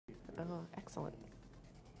Excellent.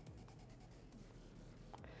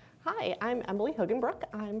 Hi, I'm Emily Hugenbruch.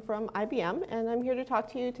 I'm from IBM, and I'm here to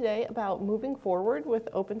talk to you today about moving forward with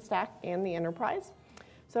OpenStack and the enterprise.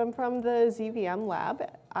 So I'm from the ZVM lab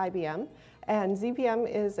at IBM, and ZVM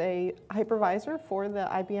is a hypervisor for the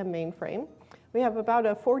IBM mainframe. We have about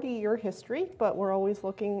a 40-year history, but we're always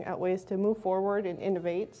looking at ways to move forward and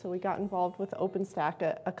innovate, so we got involved with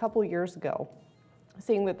OpenStack a couple years ago,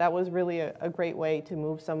 seeing that that was really a great way to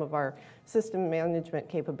move some of our system management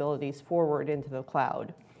capabilities forward into the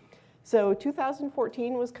cloud. So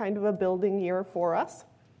 2014 was kind of a building year for us.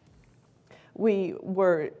 We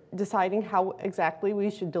were deciding how exactly we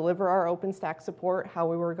should deliver our OpenStack support, how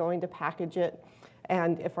we were going to package it,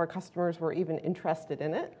 and if our customers were even interested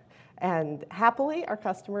in it. And happily, our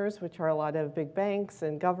customers, which are a lot of big banks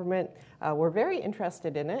and government, were very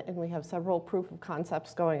interested in it, and we have several proof of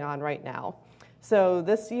concepts going on right now. So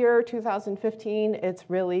this year, 2015, it's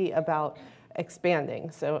really about expanding.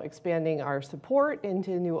 So expanding our support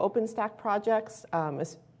into new OpenStack projects,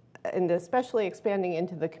 and especially expanding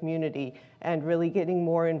into the community and really getting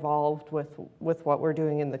more involved with what we're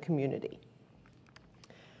doing in the community.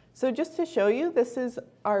 So just to show you, this is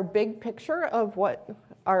our big picture of what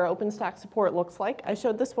our OpenStack support looks like. I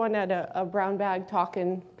showed this one at a vBrownbag talk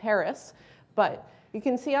in Paris, but you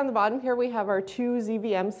can see on the bottom here we have our two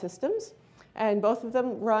ZVM systems, and both of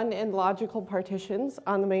them run in logical partitions.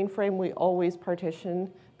 On the mainframe, we always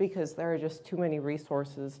partition because there are just too many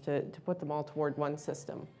resources to put them all toward one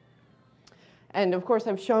system. And of course,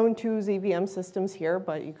 I've shown two ZVM systems here,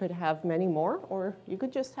 but you could have many more, or you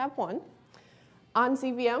could just have one. On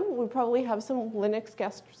ZVM, we probably have some Linux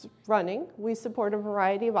guests running. We support a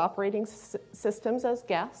variety of operating systems as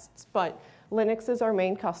guests, but Linux is our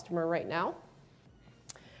main customer right now.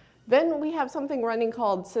 Then we have something running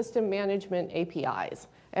called System Management APIs.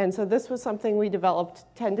 And so this was something we developed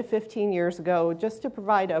 10 to 15 years ago just to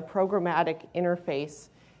provide a programmatic interface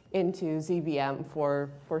into ZVM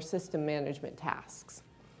for system management tasks.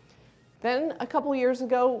 Then a couple years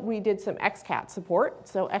ago, we did some XCAT support.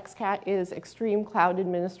 So XCAT is Extreme Cloud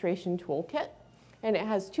Administration Toolkit, and it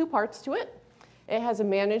has two parts to it. It has a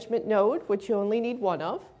management node, which you only need one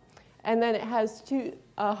of, and then it has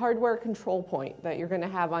a hardware control point that you're going to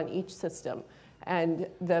have on each system. And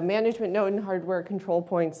the management node and hardware control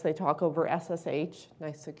points, they talk over SSH,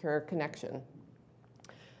 nice secure connection.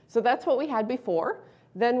 So that's what we had before.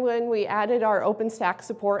 Then when we added our OpenStack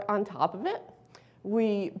support on top of it,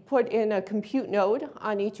 we put in a compute node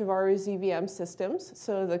on each of our ZVM systems.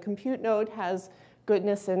 So the compute node has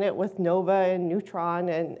goodness in it with Nova and Neutron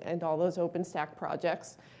and all those OpenStack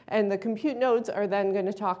projects. And the compute nodes are then going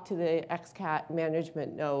to talk to the XCAT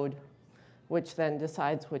management node, which then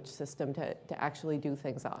decides which system to actually do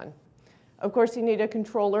things on. Of course, you need a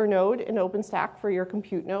controller node in OpenStack for your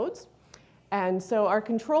compute nodes. And so our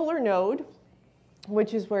controller node,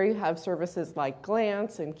 which is where you have services like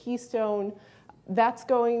Glance and Keystone, that's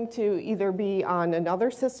going to either be on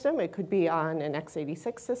another system. It could be on an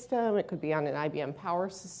x86 system. It could be on an IBM Power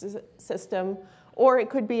system. Or it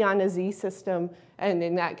could be on a Z system. And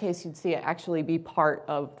in that case, you'd see it actually be part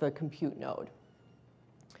of the compute node.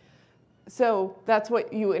 So that's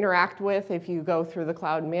what you interact with if you go through the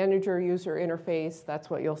Cloud Manager user interface. That's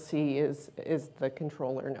what you'll see is the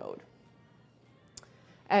controller node.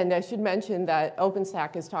 And I should mention that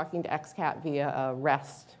OpenStack is talking to XCAT via a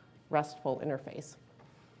RESTful interface.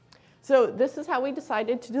 So this is how we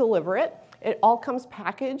decided to deliver it. It all comes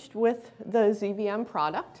packaged with the ZVM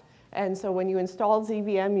product. And so when you install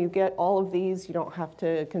ZVM, you get all of these. You don't have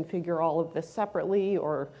to configure all of this separately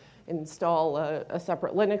or install a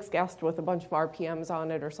separate Linux guest with a bunch of RPMs on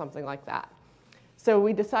it or something like that. So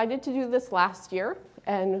we decided to do this last year,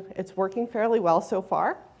 and it's working fairly well so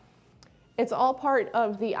far. It's all part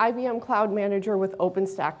of the IBM Cloud Manager with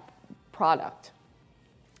OpenStack product.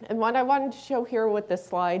 And what I wanted to show here with this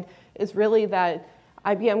slide is really that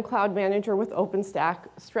IBM Cloud Manager with OpenStack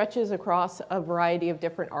stretches across a variety of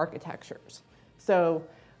different architectures. So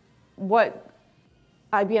what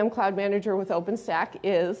IBM Cloud Manager with OpenStack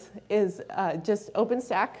is just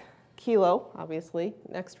OpenStack Kilo, obviously,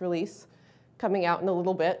 next release coming out in a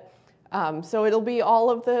little bit. So it'll be all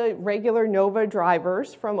of the regular Nova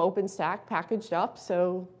drivers from OpenStack packaged up,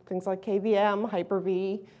 so things like KVM,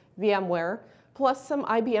 Hyper-V, VMware, plus some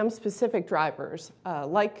IBM-specific drivers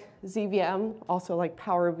like ZVM, also like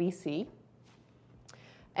Power VC.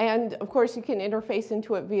 And of course, you can interface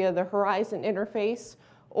into it via the Horizon interface,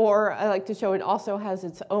 or I like to show it also has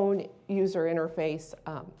its own user interface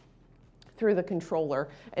through the controller.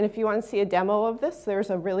 And if you want to see a demo of this, there's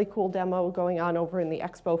a really cool demo going on over in the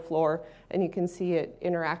expo floor, and you can see it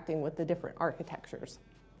interacting with the different architectures.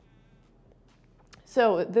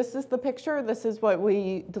 So this is the picture. This is what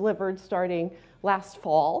we delivered starting last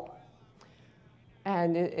fall.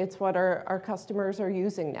 And it's what our customers are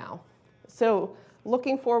using now. So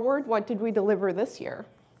looking forward, what did we deliver this year?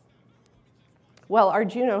 Well, our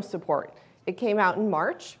Juno support. It came out in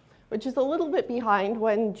March, which is a little bit behind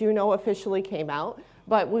when Juno officially came out,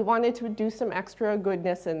 but we wanted to do some extra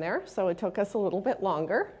goodness in there, so it took us a little bit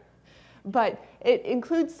longer. But it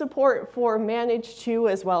includes support for manage to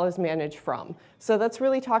as well as manage from. So that's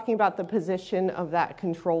really talking about the position of that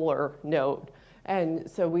controller node. And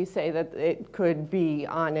so we say that it could be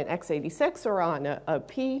on an x86 or on a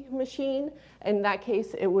P machine. In that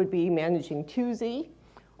case, it would be managing to Z,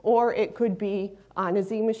 or it could be on a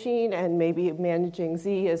Z machine and maybe managing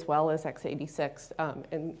Z as well as x86.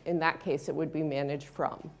 And in that case, it would be managed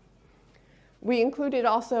from. We included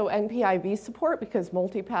also NPIV support because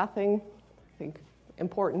multipathing, I think,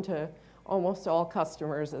 important to almost all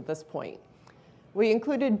customers at this point. We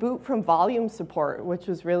included boot from volume support, which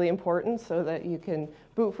was really important so that you can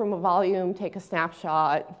boot from a volume, take a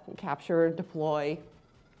snapshot, capture, deploy.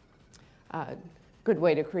 Good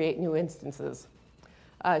way to create new instances.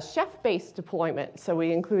 Chef-based deployment, so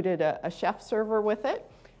we included a Chef server with it.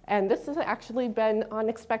 And this has actually been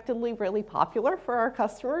unexpectedly really popular for our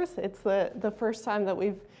customers. It's the first time that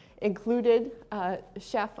we've included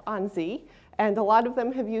Chef on Z. And a lot of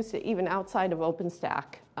them have used it even outside of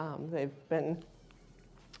OpenStack. They've been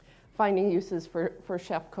finding uses for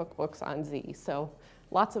Chef cookbooks on Z. So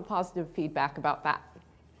lots of positive feedback about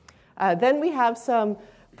that. Then we have some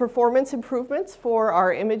performance improvements for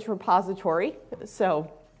our image repository.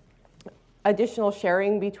 So additional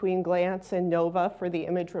sharing between Glance and Nova for the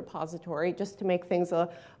image repository, just to make things a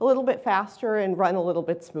little bit faster and run a little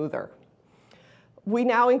bit smoother. We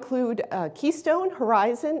now include Keystone,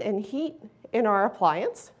 Horizon, and Heat in our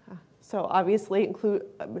appliance. So obviously include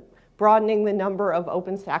broadening the number of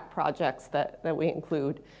OpenStack projects that we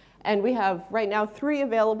include. And we have right now 3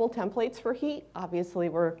 available templates for Heat. Obviously,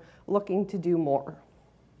 we're looking to do more.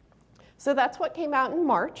 So that's what came out in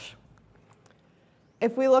March.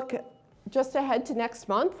 If we look just ahead to next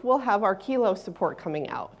month, we'll have our Kilo support coming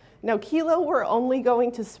out. Now, Kilo, we're only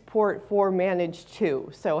going to support for manage to,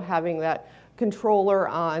 so having that controller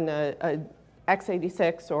on a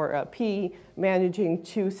x86 or a P managing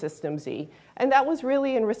to System Z. And that was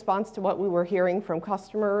really in response to what we were hearing from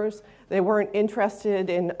customers. They weren't interested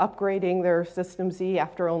in upgrading their System Z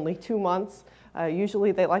after only 2 months.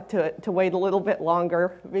 Usually they like to wait a little bit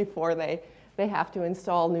longer before they have to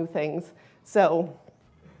install new things. So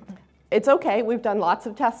it's okay. We've done lots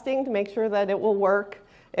of testing to make sure that it will work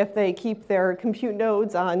if they keep their compute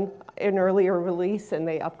nodes on an earlier release and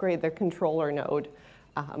they upgrade their controller node.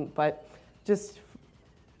 But just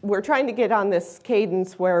we're trying to get on this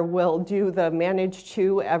cadence where we'll do the manage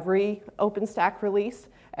to every OpenStack release,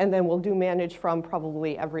 and then we'll do manage from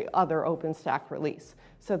probably every other OpenStack release,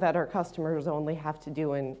 so that our customers only have to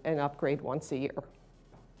do an upgrade once a year.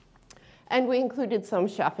 And we included some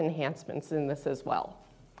Chef enhancements in this as well.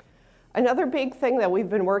 Another big thing that we've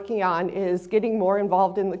been working on is getting more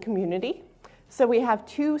involved in the community. So we have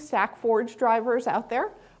 2 StackForge drivers out there,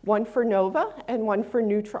 one for Nova and one for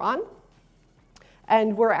Neutron.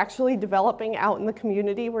 And we're actually developing out in the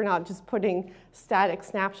community. We're not just putting static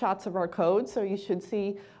snapshots of our code, so you should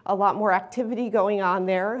see a lot more activity going on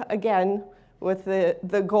there. Again, with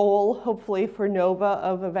the goal, hopefully, for Nova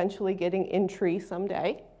of eventually getting in-tree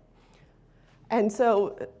someday. And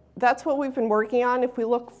so that's what we've been working on. If we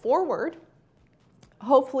look forward,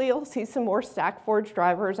 hopefully you'll see some more StackForge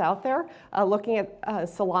drivers out there looking at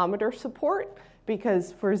ceilometer support.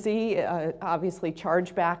 Because for Z, obviously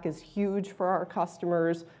chargeback is huge for our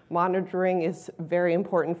customers. Monitoring is very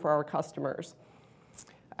important for our customers.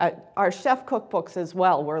 Our Chef cookbooks as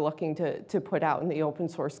well, we're looking to put out in the open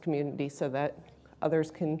source community so that others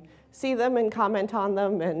can see them and comment on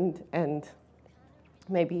them and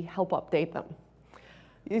maybe help update them.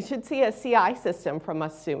 You should see a CI system from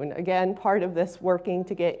us soon. Again, part of this working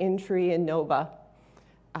to get in-tree and Nova.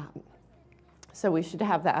 So we should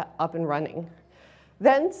have that up and running.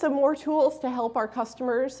 Then some more tools to help our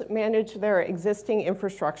customers manage their existing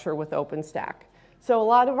infrastructure with OpenStack. So a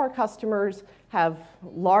lot of our customers have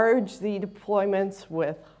large Z deployments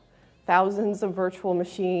with thousands of virtual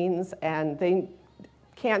machines, and they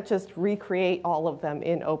can't just recreate all of them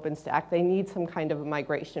in OpenStack. They need some kind of a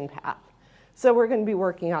migration path. So we're going to be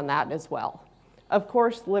working on that as well. Of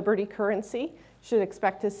course, Liberty Currency should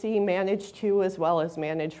expect to see manage to as well as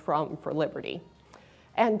manage from for Liberty.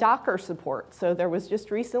 And Docker support. So there was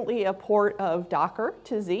just recently a port of Docker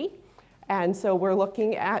to Z. And so we're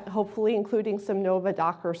looking at hopefully including some Nova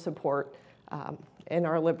Docker support in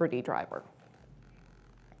our Liberty driver.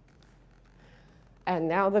 And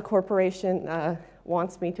now the corporation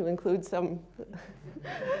wants me to include some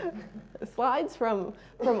slides from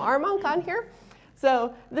Armonk on here.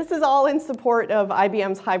 So this is all in support of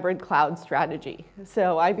IBM's hybrid cloud strategy.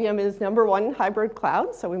 So IBM is #1 in hybrid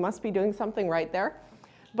cloud, so we must be doing something right there.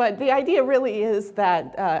 But the idea really is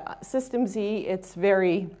that System Z, it's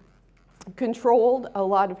very controlled. A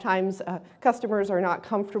lot of times customers are not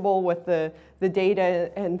comfortable with the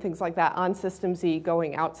data and things like that on System Z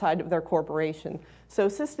going outside of their corporation. So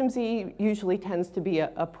System Z usually tends to be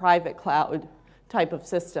a private cloud type of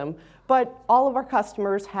system. But all of our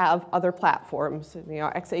customers have other platforms,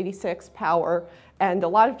 x86, Power, and a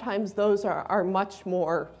lot of times those are much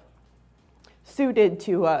more suited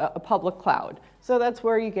to a public cloud. So that's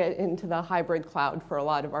where you get into the hybrid cloud for a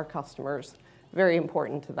lot of our customers. Very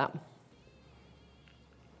important to them.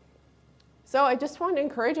 So I just want to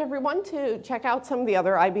encourage everyone to check out some of the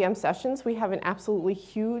other IBM sessions. We have an absolutely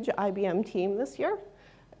huge IBM team this year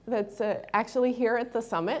that's actually here at the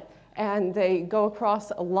summit, and they go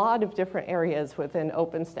across a lot of different areas within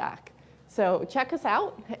OpenStack. So check us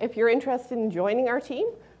out. If you're interested in joining our team,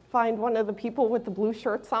 find one of the people with the blue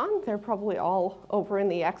shirts on. They're probably all over in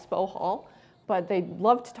the expo hall, but they'd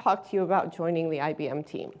love to talk to you about joining the IBM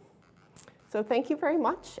team. So thank you very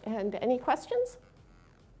much, and any questions?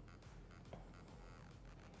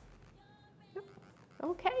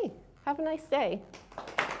 Okay, have a nice day.